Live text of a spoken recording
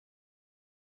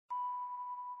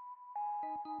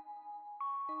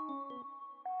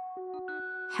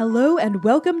Hello and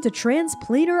welcome to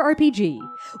Transplanar RPG.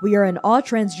 We are an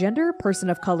all-transgender,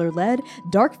 person-of-color-led,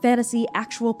 dark fantasy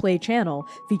actual play channel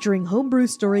featuring homebrew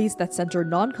stories that center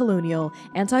non-colonial,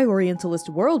 anti-Orientalist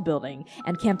world-building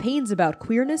and campaigns about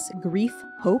queerness, grief,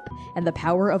 hope, and the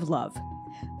power of love.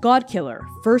 GODKILLER,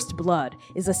 First Blood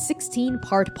is a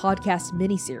 16-part podcast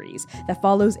miniseries that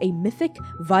follows a mythic,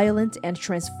 violent, and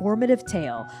transformative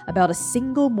tale about a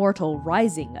single mortal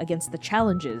rising against the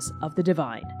challenges of the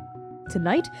divine.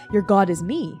 Tonight, your god is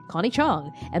me, Connie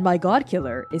Chong, and my god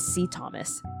killer is C.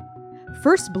 Thomas.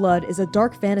 First Blood is a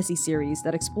dark fantasy series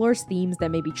that explores themes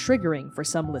that may be triggering for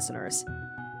some listeners.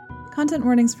 Content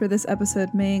warnings for this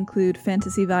episode may include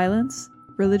fantasy violence,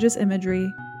 religious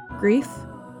imagery, grief,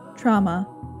 trauma,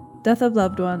 death of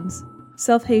loved ones,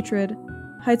 self-hatred,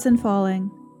 heights and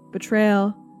falling,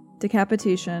 betrayal,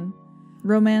 decapitation,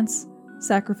 romance,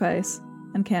 sacrifice,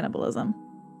 and cannibalism.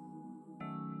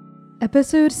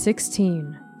 Episode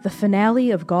 16, the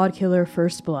finale of GODKILLER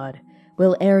First Blood,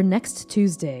 will air next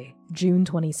Tuesday, June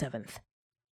 27th.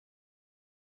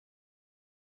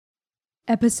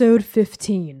 Episode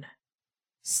 15,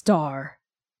 Star.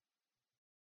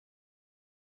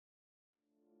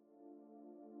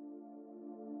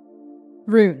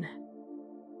 Rune.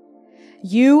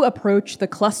 You approach the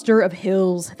cluster of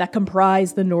hills that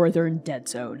comprise the northern Dead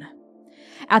Zone.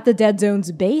 At the Dead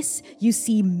Zone's base, you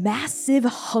see massive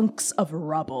hunks of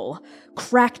rubble,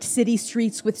 cracked city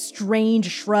streets with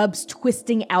strange shrubs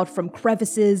twisting out from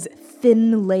crevices,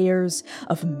 thin layers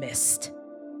of mist.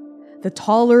 The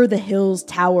taller the hills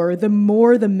tower, the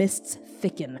more the mists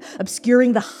thicken,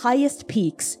 obscuring the highest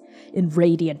peaks in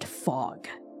radiant fog.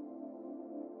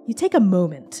 You take a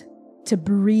moment to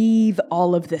breathe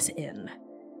all of this in,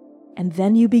 and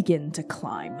then you begin to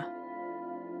climb.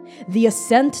 The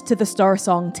ascent to the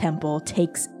Starsong Temple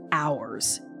takes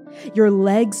hours. Your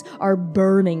legs are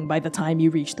burning by the time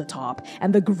you reach the top,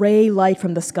 and the gray light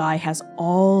from the sky has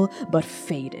all but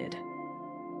faded.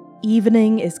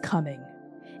 Evening is coming,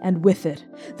 and with it,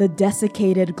 the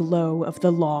desiccated glow of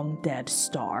the long-dead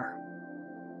star.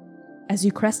 As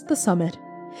you crest the summit,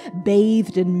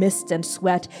 bathed in mist and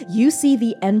sweat, you see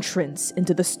the entrance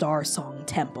into the Starsong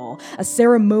Temple, a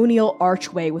ceremonial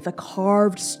archway with a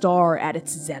carved star at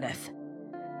its zenith.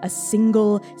 A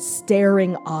single,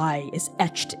 staring eye is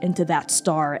etched into that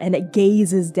star, and it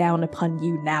gazes down upon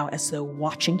you now as though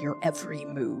watching your every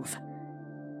move.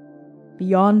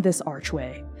 Beyond this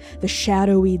archway, the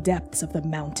shadowy depths of the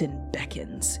mountain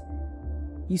beckons.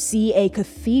 You see a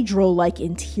cathedral-like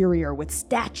interior with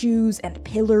statues and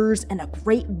pillars and a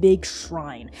great big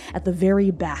shrine at the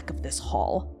very back of this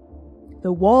hall.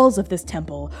 The walls of this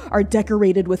temple are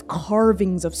decorated with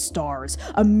carvings of stars,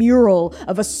 a mural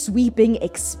of a sweeping,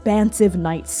 expansive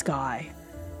night sky.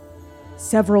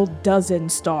 Several dozen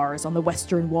stars on the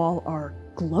western wall are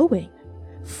glowing,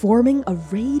 forming a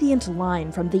radiant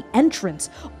line from the entrance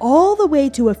all the way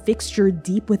to a fixture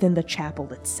deep within the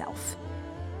chapel itself.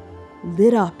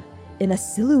 Lit up in a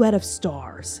silhouette of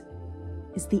stars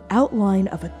is the outline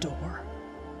of a door.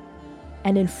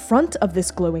 And in front of this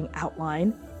glowing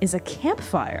outline is a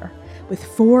campfire with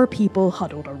 4 people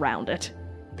huddled around it: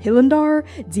 Pilindar,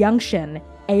 Jiangshen,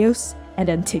 Eos, and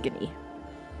Antigone.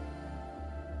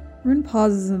 Rune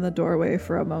pauses in the doorway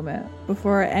for a moment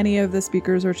before any of the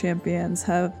speakers or champions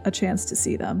have a chance to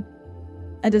see them.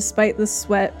 And despite the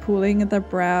sweat pooling at their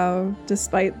brow,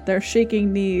 despite their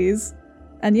shaking knees,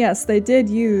 and yes, they did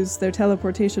use their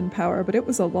teleportation power, but it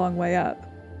was a long way up.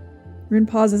 Rune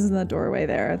pauses in the doorway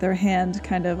there, their hand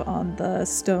kind of on the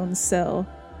stone sill.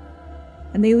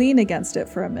 And they lean against it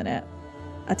for a minute,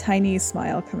 a tiny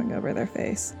smile coming over their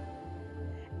face.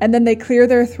 And then they clear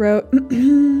their throat.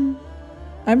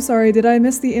 I'm sorry, did I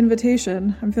miss the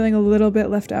invitation? I'm feeling a little bit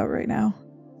left out right now.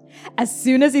 As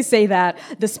soon as you say that,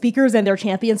 the speakers and their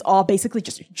champions all basically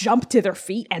just jump to their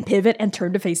feet and pivot and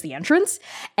turn to face the entrance.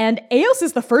 And Eos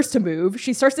is the first to move.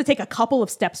 She starts to take a couple of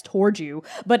steps towards you,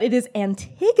 but it is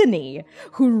Antigone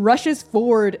who rushes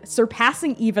forward,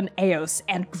 surpassing even Eos,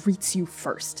 and greets you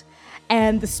first.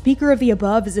 And the speaker of the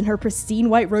above is in her pristine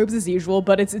white robes as usual,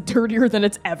 but it's dirtier than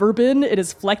it's ever been. It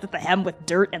is flecked at the hem with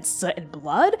dirt and soot and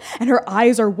blood, and her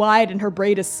eyes are wide and her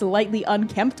braid is slightly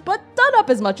unkempt, but done up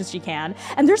as much as she can.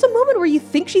 And there's a moment where you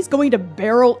think she's going to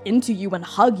barrel into you and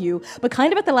hug you, but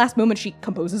kind of at the last moment she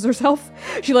composes herself.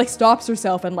 She stops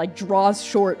herself and draws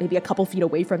short, maybe a couple feet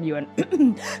away from you,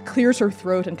 and clears her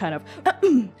throat and kind of,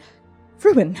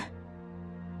 Reuben.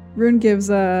 Rune gives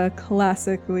a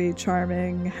classically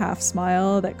charming half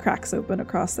smile that cracks open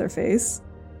across their face.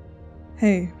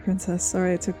 Hey, princess,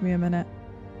 sorry it took me a minute.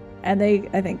 And they,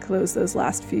 I think, close those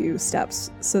last few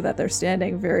steps so that they're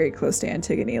standing very close to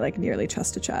Antigone, like nearly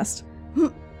chest to chest.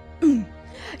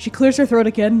 She clears her throat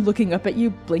again, looking up at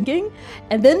you, blinking,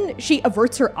 and then she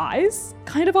averts her eyes,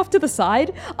 kind of off to the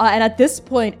side. And at this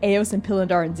point, Eos and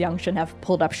Pilindar and Xiangshen have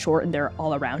pulled up short and they're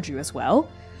all around you as well.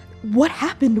 What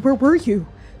happened? Where were you?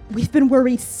 We've been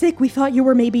worried sick. We thought you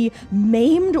were maybe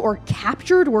maimed or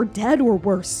captured or dead or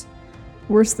worse.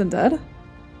 Worse than dead?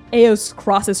 Eos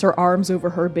crosses her arms over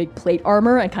her big plate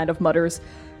armor and kind of mutters,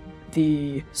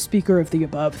 "The speaker of the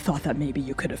above thought that maybe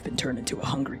you could have been turned into a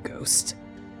hungry ghost."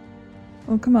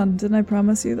 Well, come on, didn't I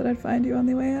promise you that I'd find you on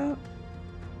the way out?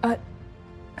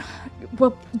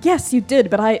 Well, yes, you did,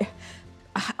 but I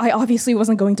obviously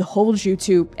wasn't going to hold you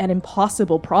to an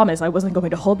impossible promise. I wasn't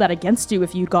going to hold that against you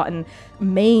if you'd gotten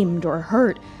maimed or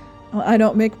hurt. Well, I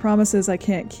don't make promises I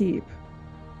can't keep.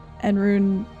 And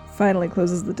Rune finally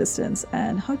closes the distance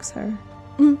and hugs her.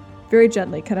 Very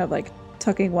gently, kind of like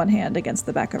tucking one hand against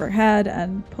the back of her head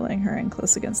and pulling her in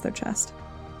close against their chest.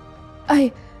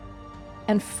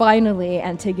 And finally,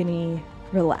 Antigone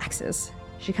relaxes.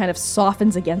 She kind of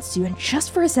softens against you and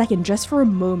just for a second, just for a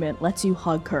moment, lets you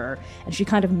hug her. And she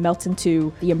kind of melts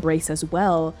into the embrace as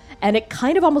well. And it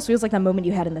kind of almost feels like that moment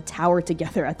you had in the tower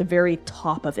together at the very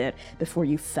top of it before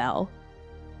you fell.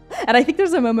 And I think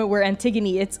there's a moment where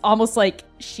Antigone, it's almost like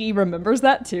she remembers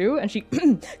that too. And she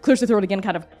clears her throat again,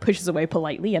 kind of pushes away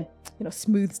politely and,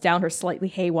 smooths down her slightly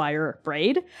haywire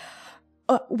braid.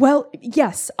 Well,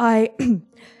 yes,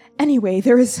 Anyway,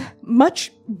 there is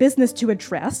much business to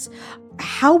address.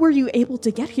 How were you able to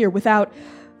get here without...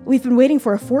 We've been waiting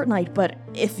for a fortnight, but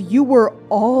if you were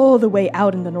all the way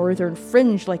out in the northern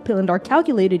fringe like Pilindar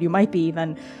calculated you might be,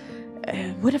 then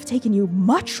it would have taken you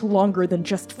much longer than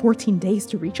just 14 days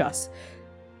to reach us.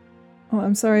 Oh,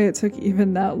 I'm sorry it took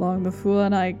even that long. The fool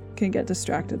and I can get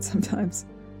distracted sometimes.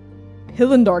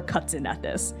 Pilindar cuts in at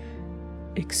this.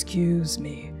 Excuse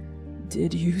me,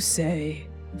 did you say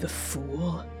the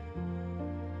fool?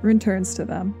 Rune turns to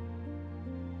them.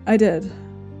 I did.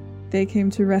 They came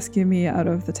to rescue me out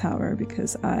of the tower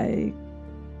because I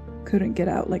couldn't get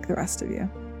out like the rest of you.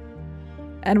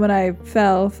 And when I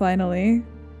fell, finally,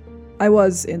 I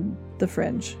was in the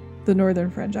fringe, the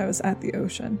northern fringe. I was at the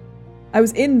ocean. I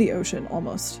was in the ocean,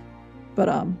 almost. But,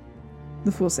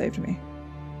 the fool saved me.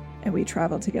 And we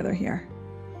traveled together here.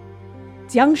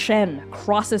 Xiangshen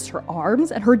crosses her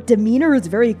arms, and her demeanor is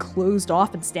very closed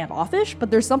off and standoffish, but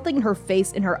there's something in her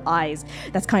face, in her eyes,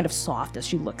 that's kind of soft as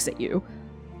she looks at you.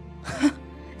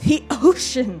 The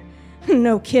ocean!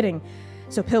 No kidding.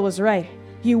 So Pil was right.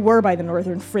 You were by the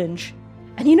northern fringe.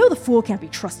 And you know the fool can't be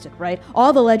trusted, right?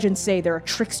 All the legends say they're a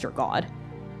trickster god.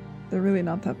 They're really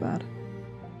not that bad.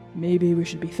 Maybe we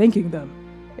should be thanking them,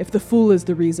 if the fool is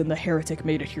the reason the heretic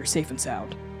made it here safe and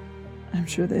sound. I'm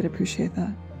sure they'd appreciate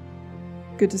that.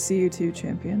 Good to see you too,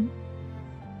 champion.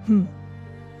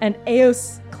 And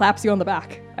Eos claps you on the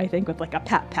back, I think, with like a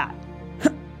pat.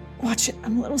 Watch it,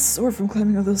 I'm a little sore from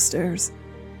climbing up those stairs.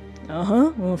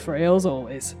 Well, frail as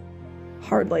always.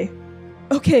 Hardly.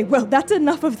 Okay, well, that's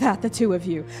enough of that, the two of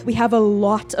you. We have a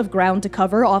lot of ground to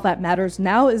cover. All that matters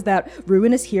now is that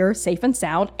Ruin is here, safe and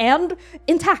sound, and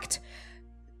intact.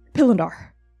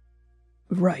 Pilindar.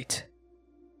 Right.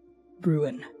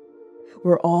 Ruin.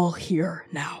 We're all here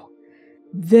now.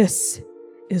 This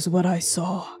is what I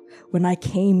saw when I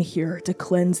came here to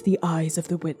cleanse the eyes of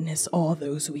the witness all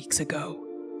those weeks ago.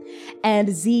 And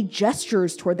Z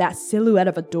gestures toward that silhouette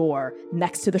of a door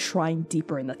next to the shrine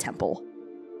deeper in the temple.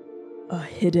 A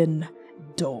hidden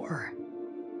door.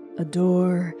 A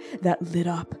door that lit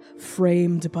up,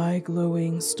 framed by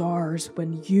glowing stars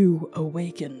when you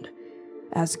awakened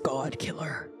as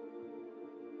GODKILLER.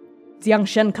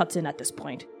 Xiangshen cuts in at this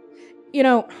point.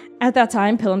 At that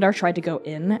time, Pilindar tried to go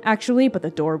in, actually, but the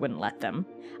door wouldn't let them.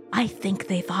 I think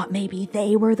they thought maybe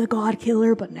they were the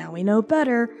GODKILLER, but now we know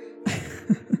better.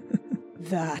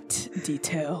 That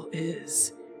detail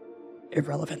is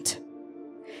irrelevant.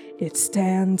 It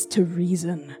stands to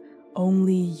reason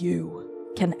only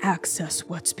you can access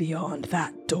what's beyond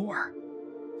that door.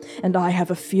 And I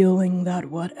have a feeling that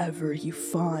whatever you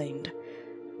find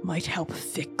might help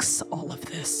fix all of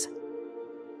this.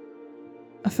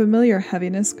 A familiar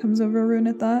heaviness comes over Rune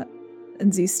at that,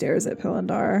 and Z stares at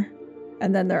Pilindar,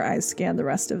 and then their eyes scan the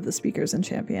rest of the speakers and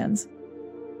champions.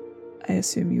 I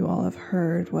assume you all have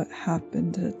heard what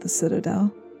happened at the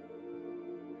Citadel?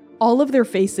 All of their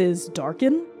faces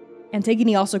darken.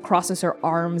 Antigone also crosses her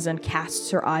arms and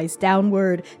casts her eyes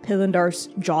downward. Pilindar's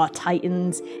jaw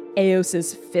tightens.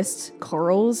 Eos's fist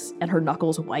curls and her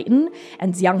knuckles whiten.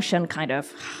 And Xiangshen kind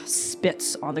of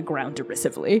spits on the ground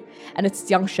derisively. And it's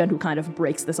Xiangshen who kind of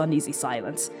breaks this uneasy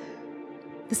silence.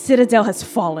 The Citadel has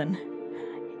fallen.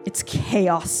 It's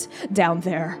chaos down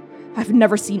there. I've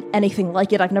never seen anything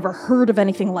like it. I've never heard of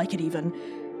anything like it even.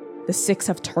 The Six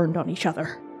have turned on each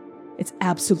other. It's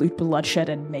absolute bloodshed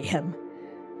and mayhem.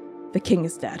 The king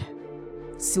is dead,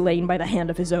 slain by the hand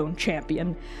of his own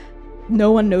champion.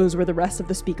 No one knows where the rest of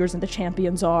the speakers and the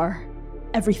champions are.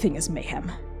 Everything is mayhem.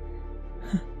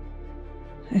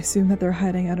 I assume that they're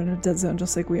hiding out in a dead zone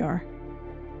just like we are.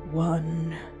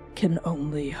 One can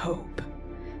only hope.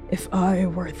 If I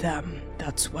were them,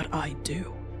 that's what I'd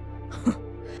do.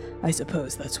 I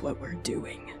suppose that's what we're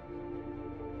doing.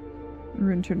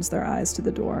 Rune turns their eyes to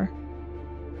the door.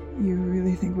 You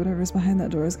really think whatever's behind that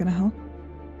door is gonna help?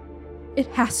 It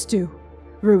has to,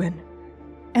 Ruin.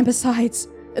 And besides,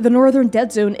 the Northern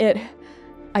Dead Zone,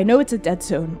 I know it's a dead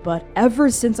zone, but ever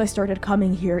since I started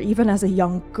coming here, even as a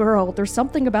young girl, there's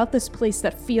something about this place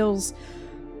that feels...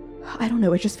 I don't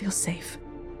know, it just feels safe.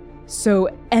 So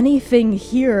anything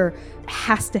here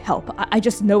has to help. I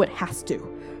just know it has to.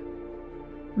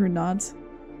 Rune nods.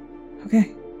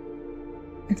 Okay.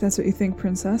 If that's what you think,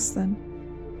 Princess, then...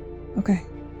 okay.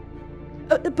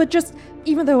 But just,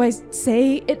 even though I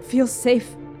say it feels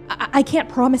safe, I can't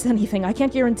promise anything. I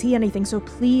can't guarantee anything, so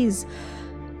please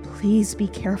be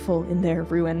careful in there,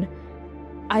 Ruin.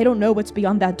 I don't know what's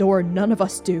beyond that door. None of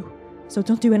us do. So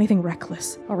don't do anything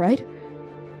reckless, alright?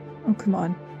 Oh, come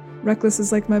on. Reckless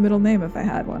is like my middle name if I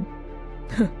had one.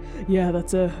 Yeah,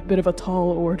 that's a bit of a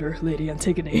tall order, Lady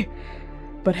Antigone.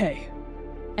 But hey.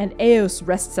 And Eos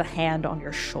rests a hand on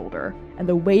your shoulder, and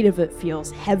the weight of it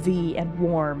feels heavy and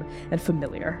warm and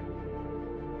familiar.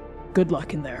 Good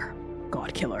luck in there,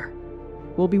 GODKILLER.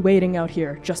 We'll be waiting out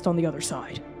here just on the other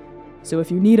side. So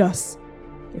if you need us,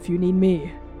 if you need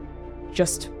me,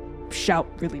 just shout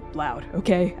really loud,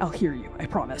 okay? I'll hear you, I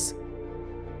promise.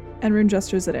 And Rune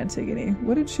gestures at Antigone.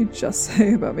 What did she just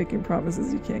say about making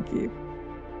promises you can't keep?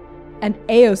 And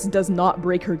Eos does not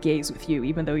break her gaze with you,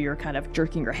 even though you're kind of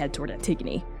jerking your head toward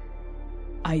Antigone.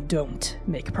 I don't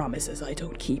make promises I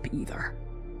don't keep either.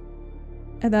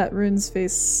 And that Rune's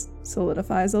face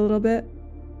solidifies a little bit.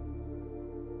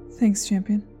 Thanks,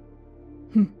 champion.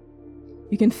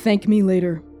 You can thank me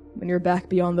later, when you're back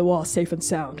beyond the wall safe and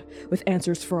sound, with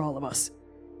answers for all of us.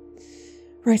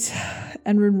 Right.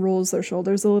 And Rune rolls their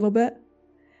shoulders a little bit.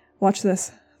 Watch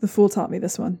this. The fool taught me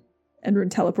this one. And Rune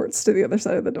teleports to the other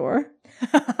side of the door.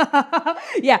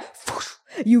 Yeah,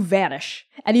 you vanish.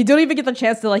 And you don't even get the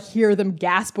chance to hear them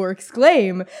gasp or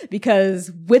exclaim, because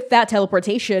with that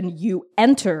teleportation, you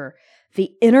enter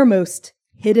the innermost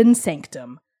hidden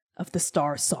sanctum of the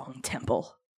Star Song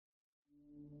Temple.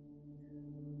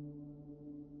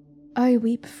 I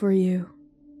weep for you.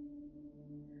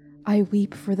 I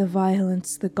weep for the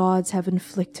violence the gods have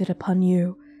inflicted upon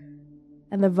you,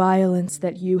 and the violence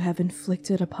that you have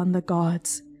inflicted upon the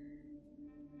gods.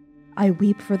 I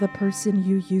weep for the person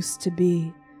you used to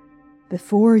be,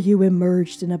 before you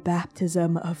emerged in a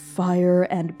baptism of fire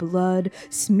and blood,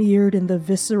 smeared in the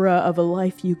viscera of a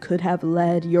life you could have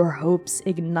led, your hopes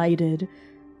ignited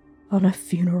on a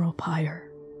funeral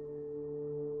pyre.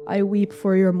 I weep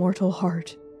for your mortal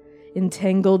heart,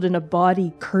 entangled in a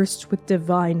body cursed with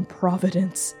divine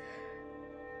providence.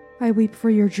 I weep for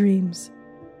your dreams.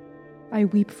 I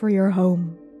weep for your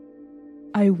home.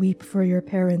 I weep for your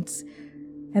parents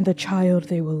and the child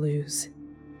they will lose.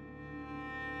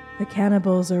 The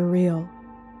cannibals are real,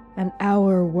 and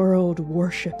our world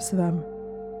worships them.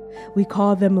 We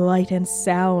call them light and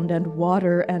sound and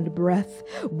water and breath,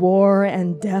 war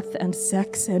and death and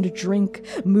sex and drink,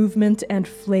 movement and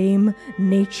flame,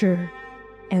 nature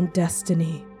and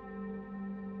destiny.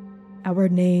 Our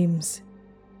names,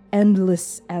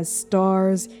 endless as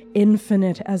stars,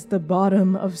 infinite as the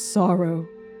bottom of sorrow.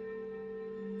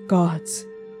 Gods,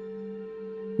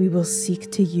 we will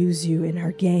seek to use you in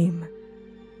our game.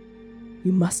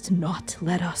 You must not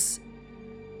let us,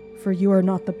 for you are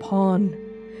not the pawn,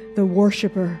 the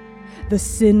worshipper, the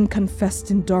sin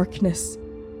confessed in darkness.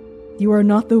 You are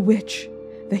not the witch,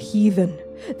 the heathen,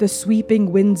 the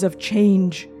sweeping winds of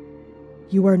change.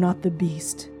 You are not the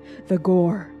beast, the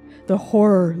gore, the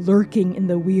horror lurking in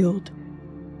the weald.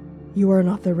 You are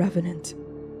not the revenant,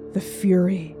 the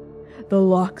fury, the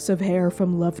locks of hair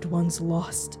from loved ones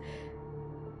lost.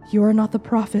 You are not the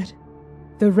prophet,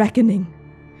 the reckoning,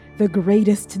 the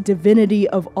greatest divinity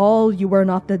of all. You are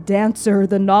not the dancer,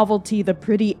 the novelty, the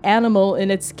pretty animal in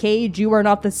its cage. You are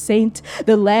not the saint,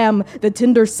 the lamb, the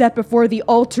tinder set before the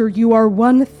altar. You are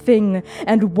one thing,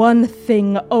 and one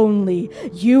thing only.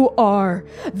 You are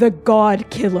the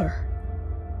GODKILLER.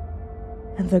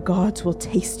 And the gods will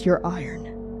taste your iron.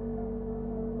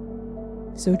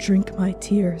 So drink my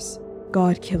tears,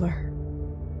 GODKILLER,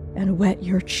 and wet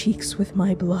your cheeks with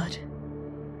my blood.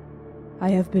 I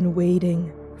have been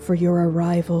waiting for your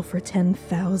arrival for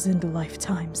 10,000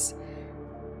 lifetimes.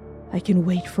 I can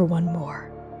wait for one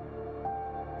more.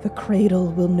 The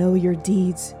cradle will know your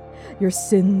deeds, your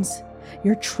sins,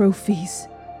 your trophies,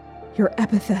 your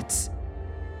epithets.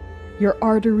 Your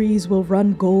arteries will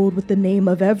run gold with the name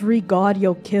of every god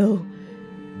you'll kill.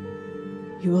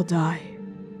 You will die,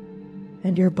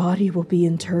 and your body will be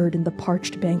interred in the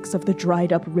parched banks of the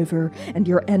dried-up river, and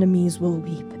your enemies will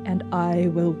weep, and I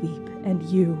will weep, and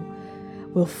you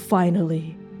will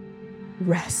finally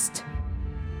rest.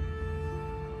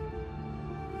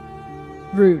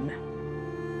 Rune.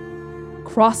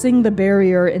 Crossing the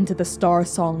barrier into the Star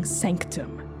Song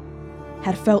sanctum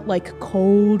had felt like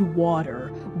cold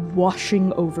water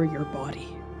washing over your body.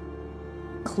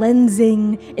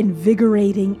 Cleansing,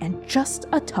 invigorating, and just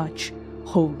a touch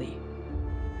holy.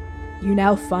 You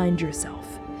now find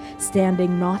yourself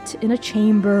standing not in a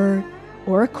chamber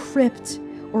or a crypt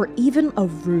or even a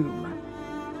room,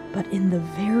 but in the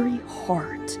very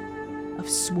heart of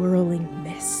swirling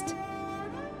mist.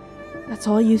 That's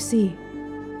all you see.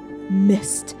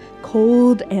 Mist,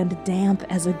 cold and damp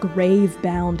as a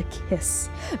grave-bound kiss.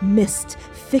 Mist,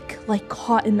 thick like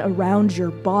cotton around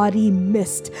your body.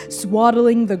 Mist,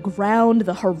 swaddling the ground,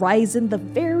 the horizon, the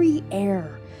very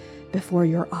air before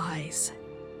your eyes.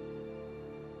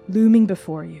 Looming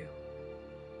before you,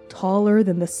 taller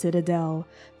than the citadel,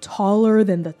 taller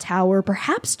than the tower,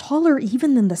 perhaps taller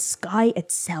even than the sky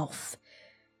itself,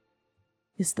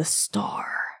 is the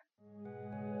star.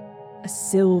 A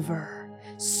silver,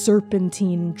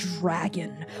 serpentine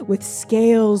dragon with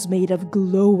scales made of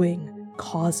glowing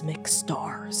cosmic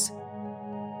stars.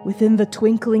 Within the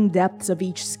twinkling depths of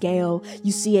each scale,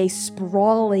 you see a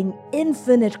sprawling,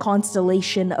 infinite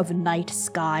constellation of night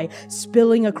sky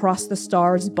spilling across the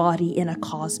star's body in a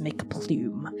cosmic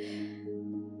plume.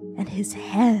 And his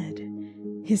head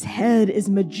is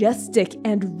majestic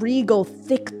and regal,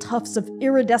 thick tufts of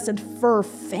iridescent fur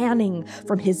fanning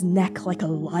from his neck like a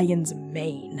lion's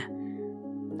mane.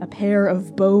 A pair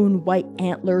of bone-white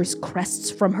antlers crests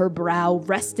from her brow,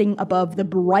 resting above the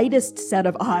brightest set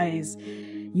of eyes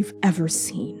you've ever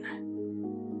seen.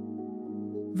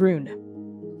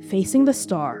 Rune, facing the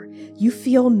star, you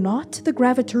feel not the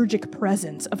graviturgic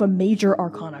presence of a major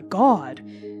arcana god,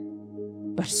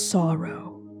 but sorrow.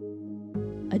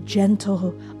 A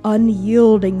gentle,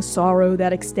 unyielding sorrow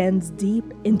that extends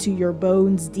deep into your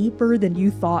bones, deeper than you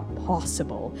thought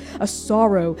possible. A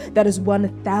sorrow that is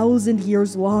 1,000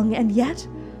 years long and yet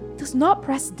does not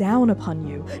press down upon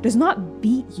you, does not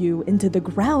beat you into the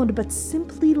ground, but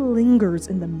simply lingers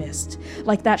in the mist,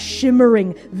 like that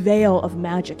shimmering veil of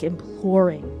magic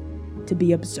imploring to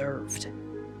be observed,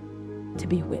 to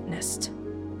be witnessed.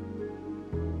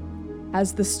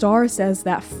 As the star says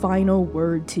that final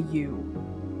word to you,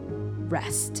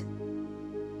 rest,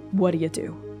 what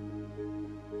do?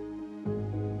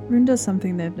 Rune does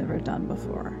something they've never done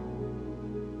before.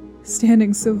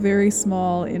 Standing so very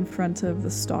small in front of the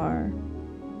star,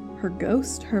 her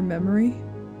ghost, her memory,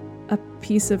 a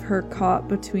piece of her caught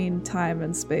between time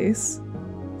and space,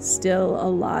 still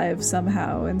alive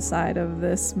somehow inside of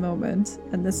this moment,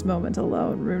 and this moment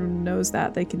alone. Rune knows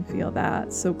that, they can feel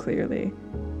that so clearly.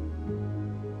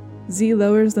 Z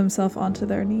lowers themselves onto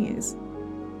their knees,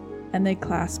 and they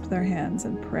clasp their hands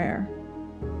in prayer,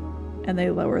 and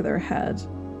they lower their head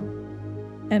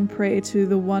and pray to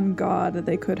the one God that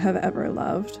they could have ever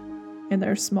loved in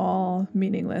their small,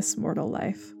 meaningless mortal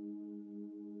life.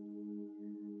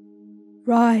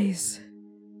 Rise,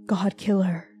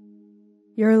 God-killer.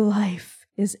 Your life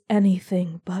is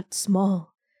anything but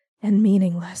small and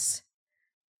meaningless.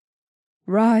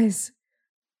 Rise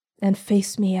and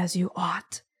face me as you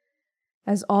ought,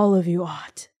 as all of you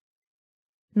ought.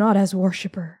 Not as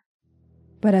worshipper,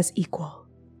 but as equal.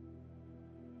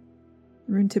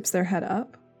 Rune tips their head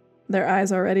up, their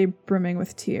eyes already brimming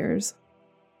with tears,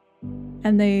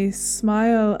 and they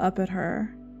smile up at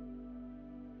her.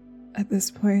 At this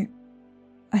point,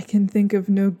 I can think of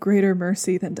no greater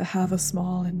mercy than to have a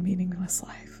small and meaningless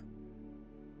life.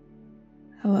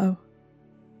 Hello.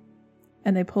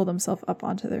 And they pull themselves up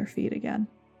onto their feet again.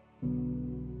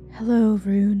 Hello,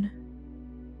 Rune.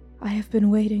 I have been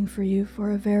waiting for you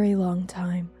for a very long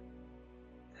time.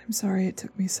 I'm sorry it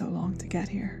took me so long to get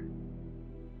here.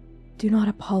 Do not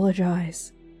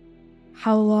apologize.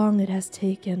 How long it has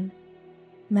taken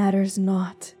matters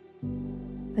not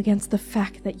against the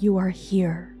fact that you are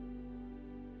here.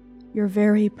 Your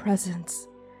very presence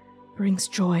brings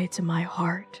joy to my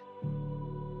heart,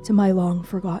 to my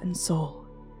long-forgotten soul.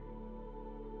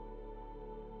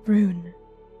 Rune,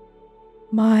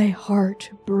 my heart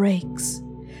breaks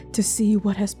to see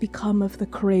what has become of the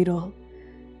cradle,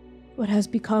 what has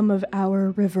become of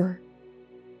our river.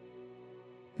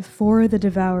 Before the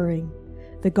devouring,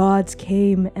 the gods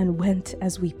came and went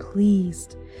as we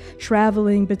pleased,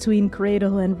 traveling between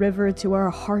cradle and river to our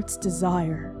heart's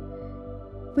desire.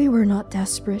 We were not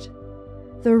desperate.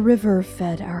 The river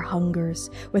fed our hungers,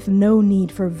 with no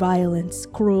need for violence,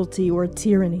 cruelty, or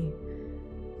tyranny.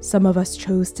 Some of us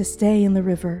chose to stay in the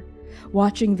river,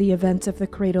 watching the events of the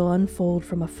cradle unfold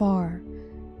from afar.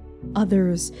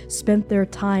 Others spent their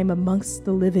time amongst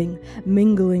the living,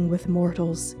 mingling with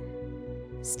mortals.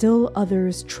 Still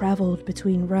others traveled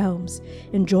between realms,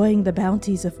 enjoying the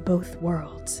bounties of both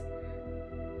worlds.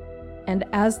 And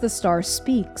as the star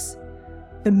speaks,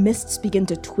 the mists begin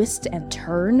to twist and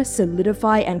turn,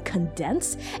 solidify and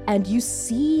condense, and you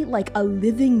see like a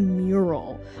living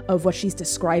mural of what she's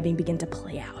describing begin to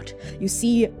play out. You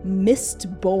see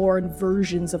mist-born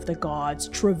versions of the gods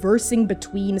traversing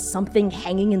between something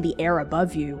hanging in the air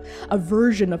above you, a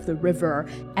version of the river,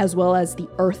 as well as the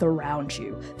earth around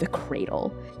you, the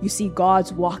cradle. You see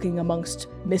gods walking amongst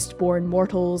mist-born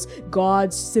mortals,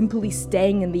 gods simply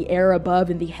staying in the air above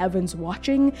in the heavens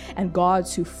watching, and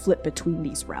gods who flit between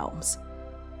these realms.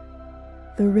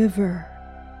 The river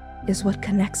is what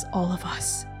connects all of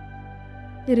us.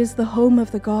 It is the home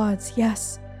of the gods,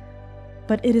 yes,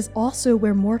 but it is also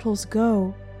where mortals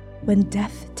go when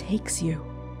death takes you.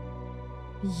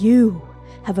 You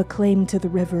have a claim to the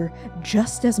river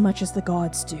just as much as the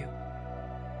gods do.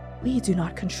 We do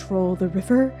not control the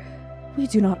river. We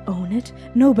do not own it.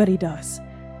 Nobody does.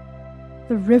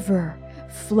 The river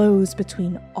flows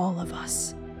between all of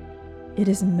us. It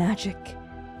is magic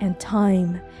and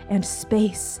time and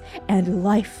space and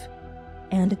life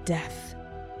and death.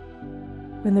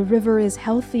 When the river is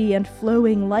healthy and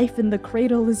flowing, life in the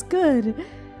cradle is good.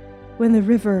 When the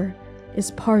river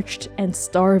is parched and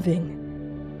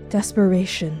starving,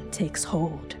 desperation takes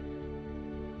hold.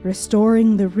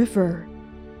 Restoring the river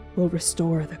will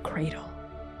restore the cradle.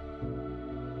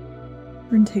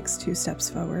 Rune takes 2 steps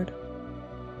forward,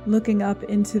 looking up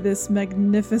into this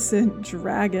magnificent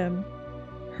dragon,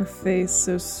 her face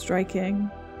so striking,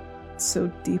 so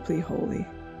deeply holy.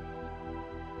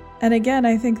 And again,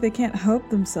 I think they can't help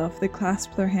themselves. They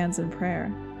clasp their hands in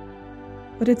prayer.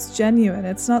 But it's genuine.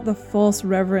 It's not the false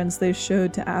reverence they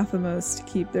showed to Athamos to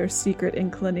keep their secret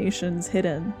inclinations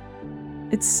hidden.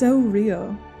 It's so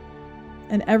real.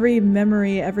 And every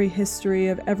memory, every history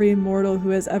of every mortal who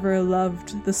has ever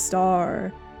loved the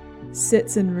star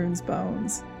sits in Rune's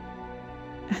bones.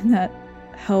 And that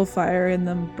hellfire in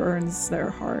them burns their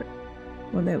heart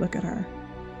when they look at her.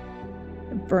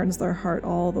 It burns their heart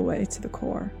all the way to the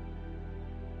core.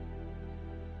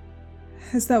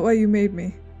 Is that why you made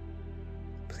me?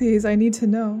 Please, I need to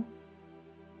know.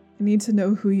 I need to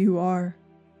know who you are.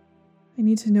 I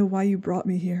need to know why you brought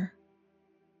me here.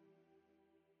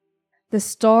 The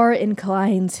star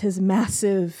inclines his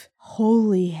massive,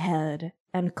 holy head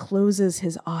and closes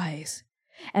his eyes.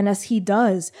 And as he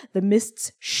does, the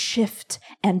mists shift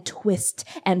and twist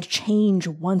and change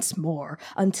once more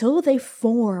until they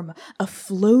form a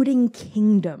floating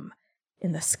kingdom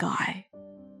in the sky.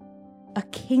 A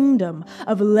kingdom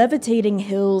of levitating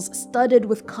hills studded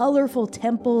with colorful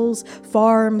temples,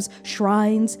 farms,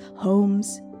 shrines,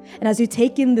 homes. And as you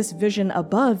take in this vision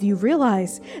above, you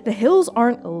realize the hills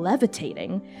aren't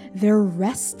levitating, they're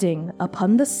resting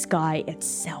upon the sky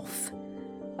itself,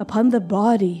 upon the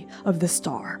body of the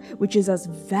star, which is as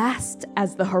vast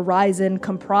as the horizon,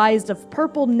 comprised of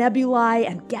purple nebulae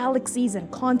and galaxies and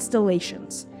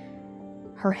constellations.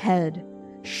 Her head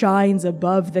shines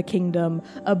above the kingdom,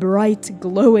 a bright,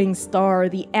 glowing star,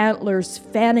 the antlers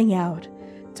fanning out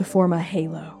to form a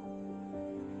halo.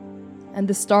 And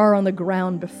the star on the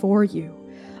ground before you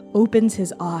opens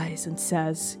his eyes and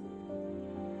says,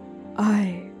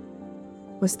 I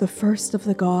was the first of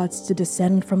the gods to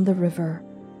descend from the river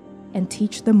and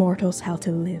teach the mortals how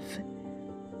to live.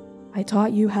 I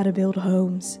taught you how to build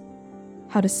homes,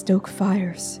 how to stoke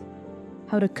fires,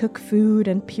 how to cook food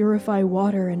and purify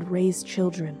water and raise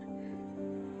children.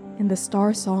 In the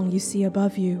star song you see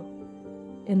above you,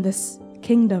 in this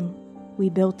kingdom we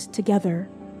built together,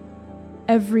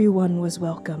 everyone was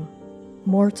welcome,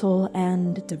 mortal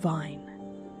and divine.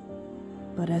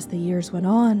 But as the years went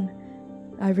on,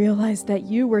 I realized that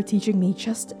you were teaching me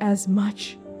just as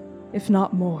much, if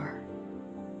not more.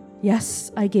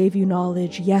 Yes, I gave you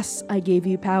knowledge, yes, I gave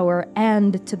you power,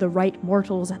 and to the right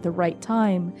mortals at the right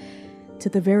time, to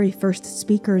the very first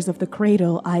speakers of the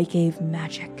cradle, I gave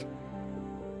magic.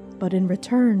 But in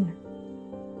return,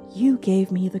 you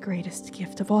gave me the greatest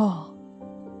gift of all.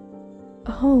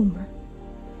 A home.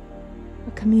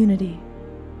 A community.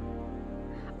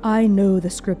 I know the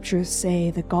scriptures say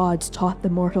the gods taught the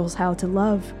mortals how to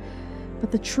love,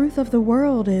 but the truth of the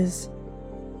world is,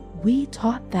 we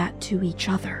taught that to each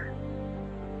other.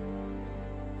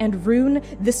 And Rune,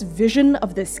 this vision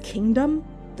of this kingdom,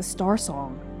 the star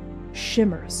song,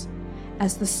 shimmers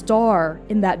as the star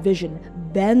in that vision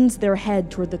bends their head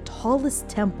toward the tallest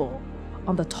temple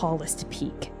on the tallest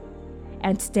peak.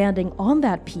 And standing on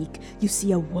that peak, you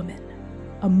see a woman.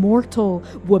 A mortal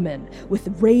woman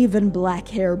with raven black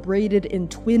hair braided in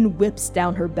twin whips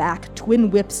down her back,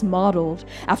 twin whips modeled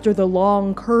after the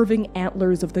long curving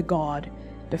antlers of the god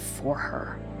before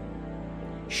her.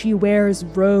 She wears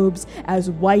robes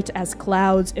as white as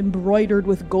clouds, embroidered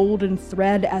with golden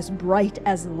thread as bright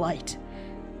as light.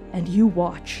 And you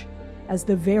watch as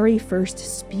the very first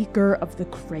speaker of the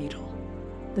cradle,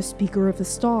 the speaker of the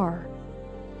star,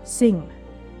 Sing,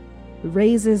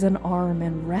 raises an arm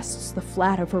and rests the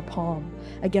flat of her palm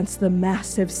against the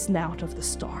massive snout of the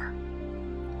star.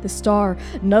 The star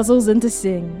nuzzles into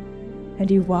Sing, and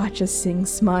you watch as Sing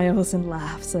smiles and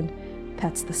laughs and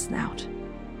pets the snout.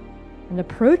 And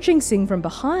approaching Sing from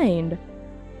behind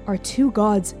are two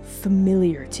gods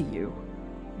familiar to you,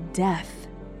 Death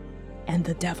and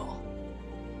the Devil.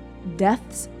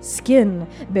 Death's skin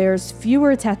bears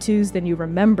fewer tattoos than you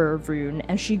remember, Rune,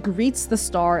 and she greets the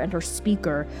star and her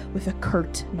speaker with a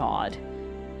curt nod.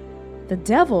 The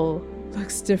Devil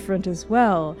looks different as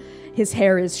well. His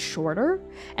hair is shorter,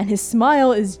 and his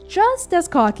smile is just as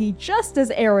cocky, just as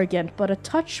arrogant, but a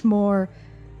touch more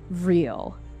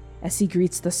real as he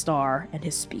greets the star and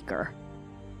his speaker.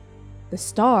 The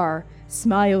star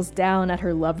smiles down at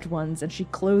her loved ones, and she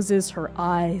closes her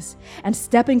eyes, and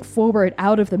stepping forward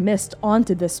out of the mist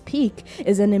onto this peak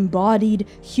is an embodied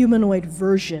humanoid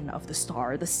version of the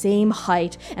star, the same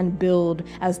height and build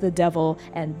as the Devil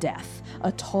and Death.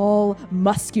 A tall,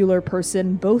 muscular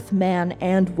person, both man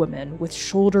and woman, with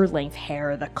shoulder-length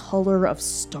hair the color of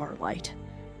starlight.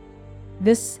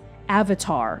 This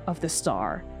avatar of the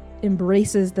star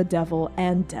embraces the Devil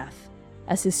and Death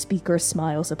as his speaker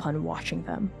smiles upon watching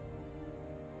them.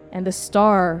 And the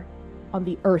star on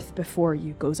the earth before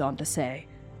you goes on to say,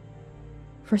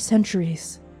 "For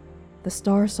centuries, the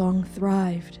star song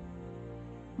thrived,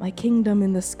 my kingdom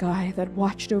in the sky that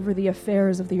watched over the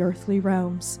affairs of the earthly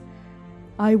realms.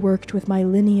 I worked with my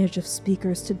lineage of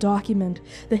speakers to document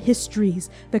the histories,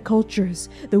 the cultures,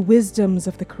 the wisdoms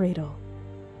of the cradle.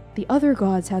 The other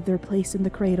gods had their place in the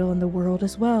cradle and the world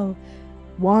as well.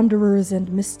 Wanderers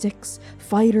and mystics,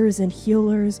 fighters and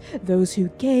healers, those who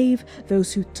gave,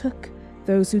 those who took,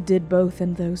 those who did both,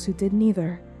 and those who did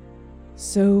neither.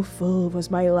 So full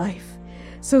was my life,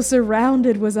 so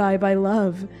surrounded was I by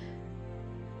love,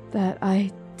 that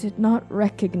I did not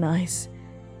recognize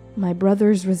my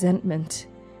brother's resentment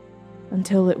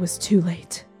until it was too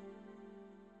late.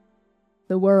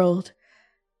 The world,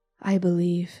 I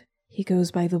believe he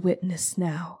goes by the witness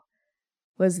now,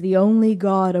 was the only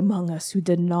god among us who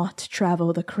did not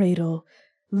travel the cradle,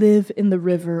 live in the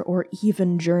river, or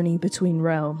even journey between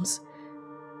realms.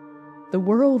 The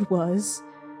world was,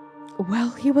 well,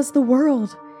 he was the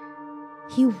world.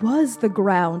 He was the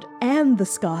ground and the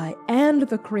sky and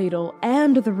the cradle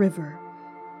and the river.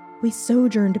 We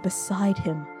sojourned beside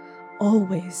him,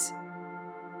 always.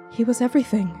 He was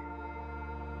everything.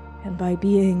 And by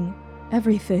being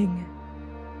everything,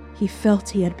 he felt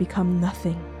he had become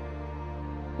nothing.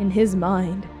 In his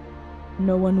mind,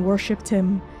 no one worshipped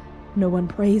him, no one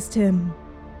praised him,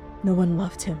 no one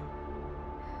loved him.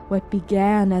 What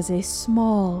began as a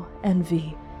small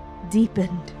envy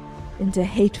deepened into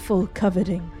hateful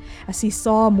coveting as he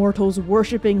saw mortals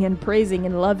worshipping and praising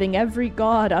and loving every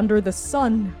god under the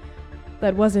sun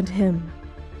that wasn't him.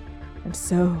 And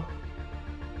so,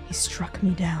 he struck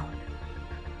me down.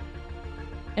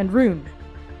 And Rune,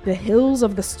 the hills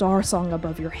of the star song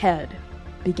above your head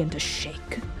begin to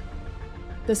shake.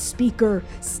 The speaker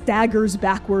staggers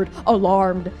backward,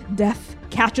 alarmed. Death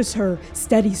catches her,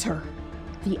 steadies her.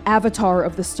 The avatar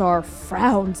of the star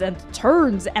frowns and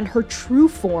turns, and her true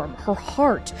form, her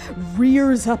heart,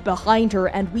 rears up behind her,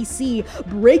 and we see,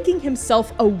 breaking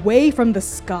himself away from the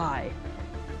sky,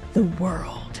 the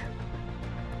world.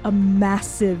 A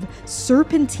massive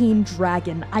serpentine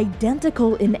dragon,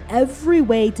 identical in every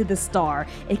way to the star,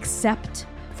 except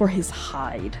for his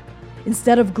hide.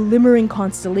 Instead of glimmering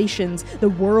constellations, the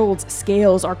world's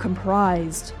scales are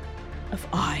comprised of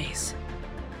eyes.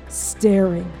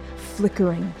 Staring,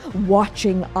 flickering,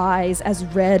 watching eyes as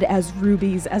red as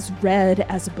rubies, as red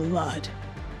as blood.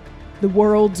 The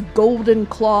world's golden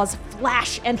claws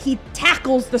flash, and he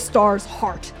tackles the star's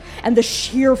heart. And the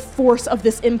sheer force of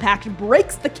this impact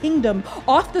breaks the kingdom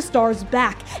off the star's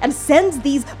back and sends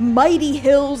these mighty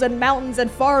hills and mountains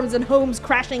and farms and homes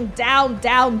crashing down,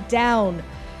 down, down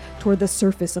toward the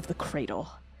surface of the cradle.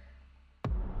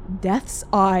 Death's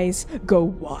eyes go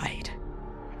wide.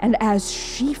 And as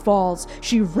she falls,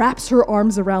 she wraps her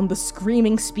arms around the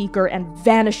screaming speaker and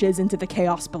vanishes into the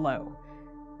chaos below.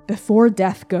 Before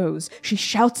Death goes, she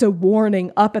shouts a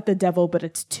warning up at the devil, but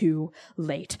it's too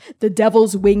late. The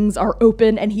devil's wings are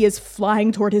open, and he is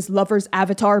flying toward his lover's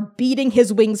avatar, beating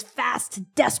his wings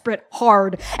fast, desperate,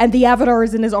 hard, and the avatar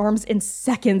is in his arms in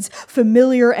seconds,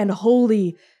 familiar and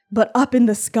holy. But up in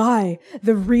the sky,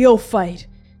 the real fight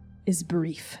is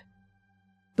brief.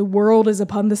 The world is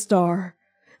upon the star.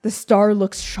 The star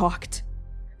looks shocked.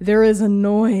 There is a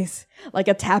noise, like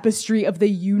a tapestry of the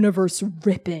universe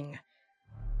ripping.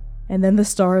 And then the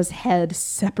star's head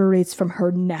separates from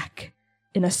her neck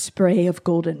in a spray of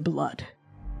golden blood.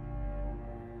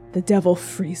 The devil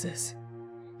freezes,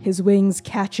 his wings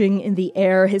catching in the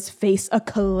air, his face a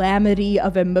calamity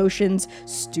of emotions: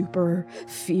 stupor,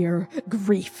 fear,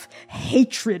 grief,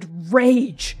 hatred,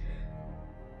 rage.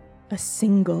 A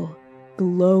single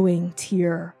glowing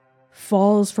tear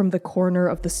falls from the corner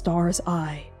of the star's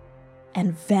eye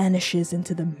and vanishes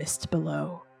into the mist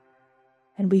below.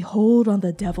 And we hold on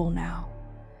the devil now,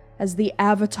 as the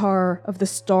avatar of the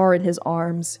star in his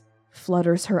arms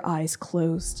flutters her eyes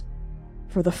closed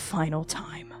for the final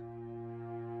time.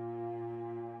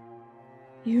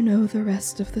 You know the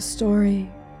rest of the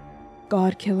story,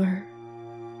 Godkiller.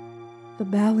 The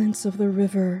balance of the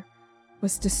river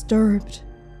was disturbed.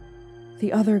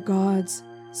 The other gods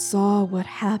saw what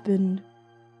happened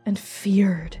and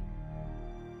feared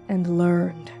and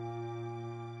learned.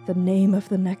 The name of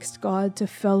the next god to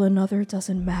fell another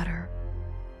doesn't matter.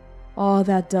 All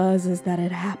that does is that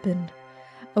it happened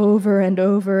over and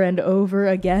over and over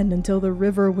again until the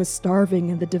river was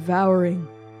starving and the devouring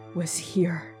was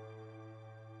here.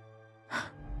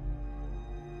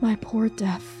 My poor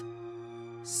Death.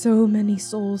 So many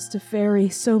souls to ferry,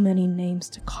 so many names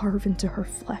to carve into her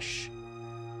flesh.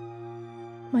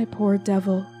 My poor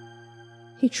devil.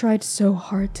 He tried so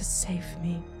hard to save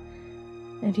me.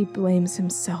 And he blames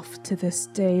himself to this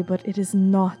day, but it is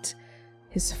not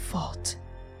his fault.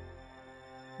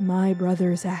 My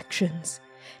brother's actions,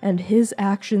 and his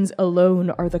actions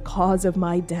alone, are the cause of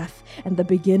my death and the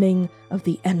beginning of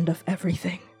the end of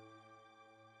everything.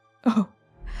 Oh,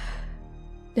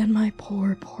 and my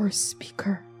poor, poor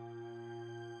speaker.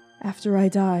 After I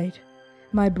died,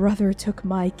 my brother took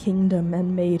my kingdom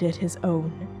and made it his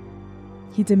own.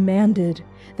 He demanded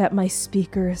that my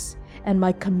speakers and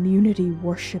my community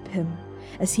worship him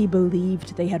as he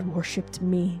believed they had worshipped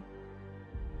me.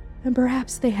 And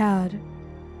perhaps they had,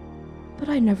 but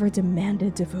I never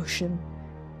demanded devotion.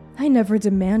 I never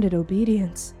demanded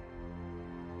obedience.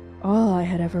 All I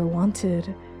had ever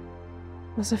wanted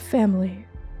was a family.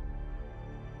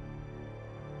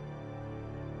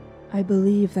 I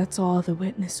believe that's all the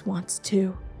witness wants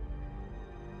too.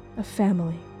 A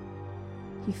family.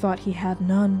 He thought he had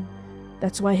none.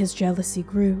 That's why his jealousy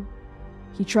grew.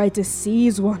 He tried to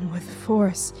seize one with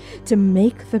force, to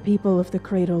make the people of the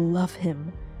cradle love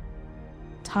him.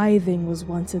 Tithing was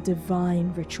once a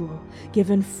divine ritual,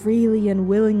 given freely and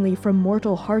willingly from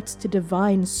mortal hearts to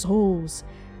divine souls.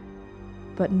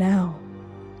 But now,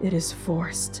 it is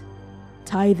forced.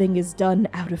 Tithing is done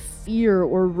out of fear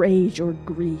or rage or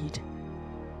greed.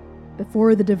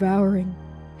 Before the devouring,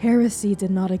 heresy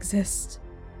did not exist.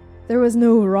 There was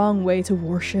no wrong way to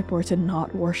worship or to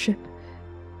not worship.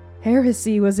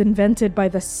 Heresy was invented by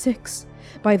the Six,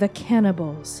 by the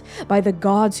cannibals, by the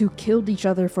gods who killed each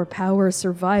other for power,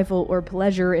 survival, or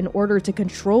pleasure in order to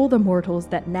control the mortals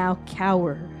that now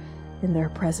cower in their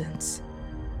presence.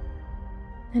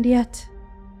 And yet,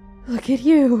 look at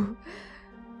you!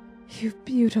 You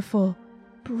beautiful,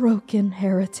 broken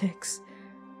heretics,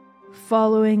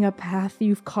 following a path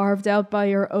you've carved out by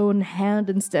your own hand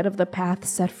instead of the path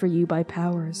set for you by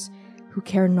powers who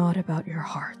care not about your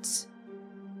hearts.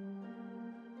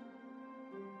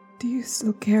 Do you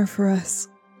still care for us?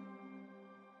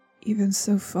 Even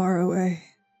so far away.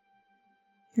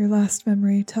 Your last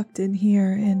memory tucked in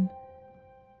here in...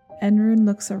 Enrune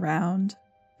looks around,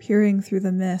 peering through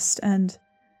the mist, and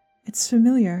it's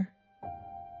familiar.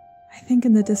 I think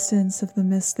in the distance of the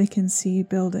mist they can see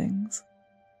buildings.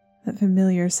 That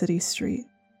familiar city street.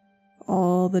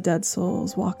 All the dead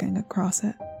souls walking across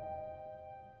it.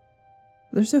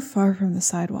 They're so far from the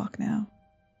sidewalk now.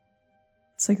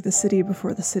 It's like the city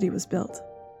before the city was built.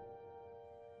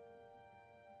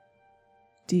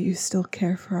 Do you still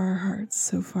care for our hearts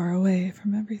so far away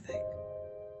from everything?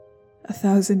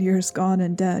 1,000 years gone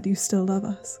and dead, you still love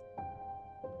us?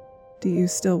 Do you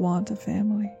still want a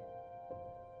family?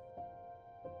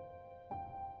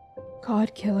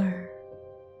 GODKILLER,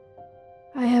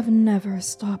 I have never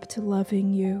stopped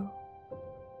loving you.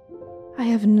 I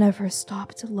have never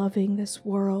stopped loving this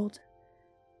world.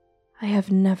 I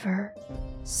have never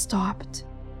stopped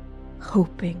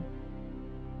hoping.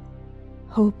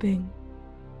 Hoping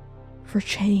for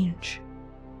change.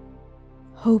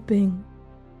 Hoping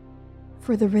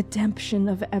for the redemption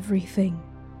of everything.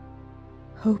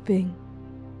 Hoping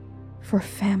for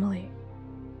family.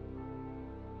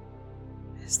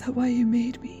 Is that why you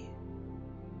made me?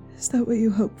 Is that what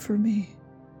you hope for me?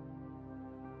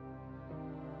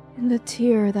 In the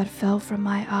tear that fell from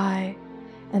my eye,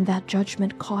 and that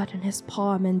judgment caught in his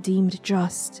palm and deemed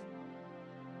just,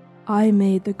 I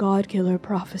made the GODKILLER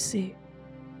prophecy,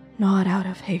 not out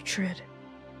of hatred,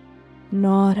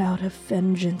 not out of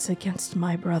vengeance against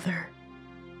my brother,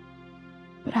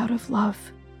 but out of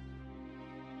love.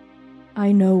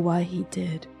 I know why he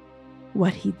did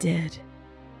what he did.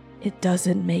 It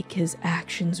doesn't make his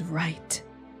actions right.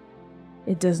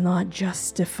 It does not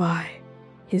justify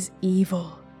his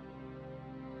evil.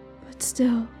 But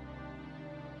still,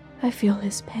 I feel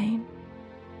his pain.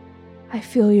 I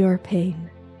feel your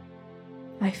pain.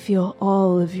 I feel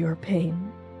all of your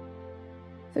pain.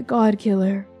 The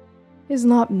GODKILLER is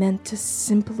not meant to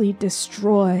simply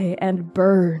destroy and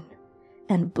burn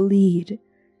and bleed.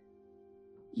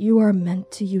 You are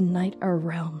meant to unite our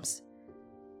realms,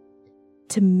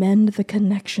 to mend the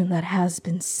connection that has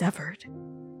been severed.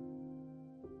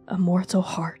 A mortal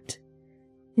heart,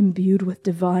 imbued with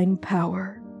divine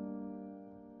power.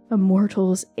 A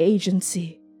mortal's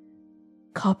agency,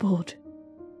 coupled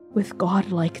with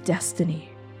godlike destiny.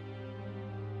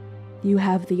 You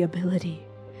have the ability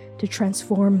to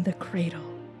transform the cradle,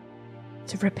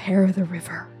 to repair the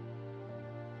river.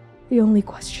 The only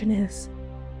question is,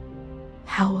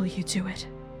 how will you do it?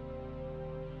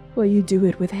 Will you do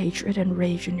it with hatred and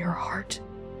rage in your heart?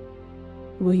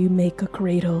 Will you make a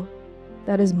cradle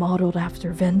that is modeled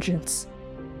after vengeance?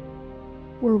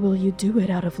 Or will you do it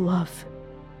out of love,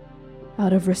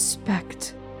 out of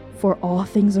respect for all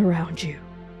things around you,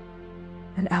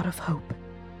 and out of hope?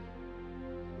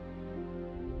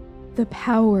 The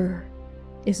power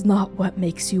is not what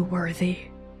makes you worthy.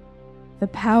 The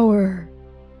power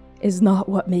is not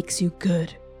what makes you